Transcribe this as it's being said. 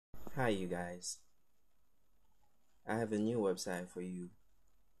Hi, you guys. I have a new website for you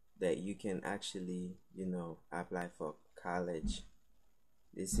that you can actually, apply for college.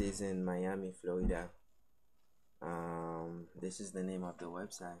 This is in Miami, Florida. This is the name of the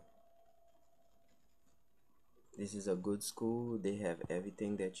website. This is a good school. They have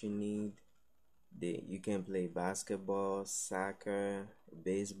everything that you need. You can play basketball, soccer,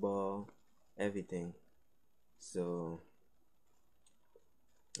 baseball, everything. So,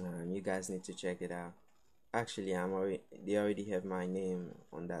 you guys need to check it out. Actually, they already have my name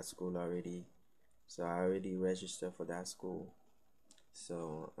on that school already. So I already registered for that school.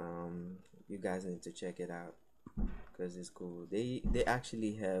 So you guys need to check it out because it's cool. They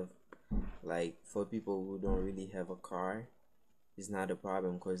actually have, like, for people who don't really have a car, it's not a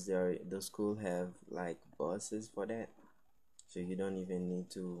problem because the school have like buses for that. So you don't even need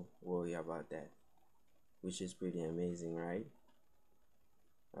to worry about that, which is pretty amazing, right?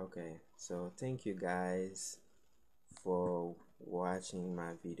 Okay, so thank you guys for watching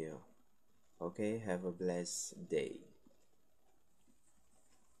my video. Okay, have a blessed day.